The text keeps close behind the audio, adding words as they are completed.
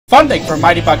Funding for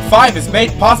Mighty Bug 5 is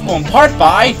made possible in part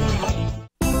by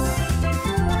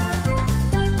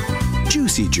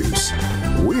Juicy Juice.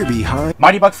 We're behind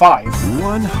Mighty Bug 5.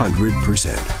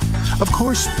 100%. Of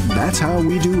course, that's how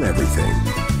we do everything.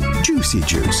 Juicy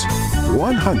Juice.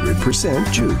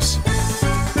 100% juice.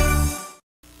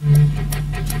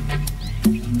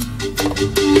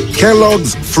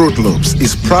 Kellogg's Fruit Loops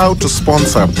is proud to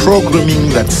sponsor programming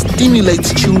that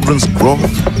stimulates children's growth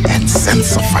and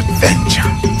sense of adventure.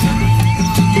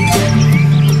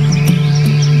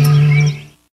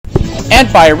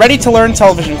 And by a ready-to-learn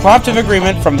television cooperative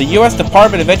agreement from the U.S.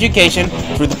 Department of Education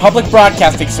through the Public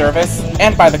Broadcasting Service,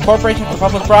 and by the Corporation for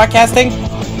Public Broadcasting,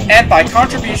 and by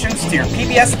contributions to your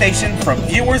PBS station from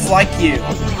viewers like you.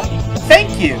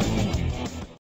 Thank you!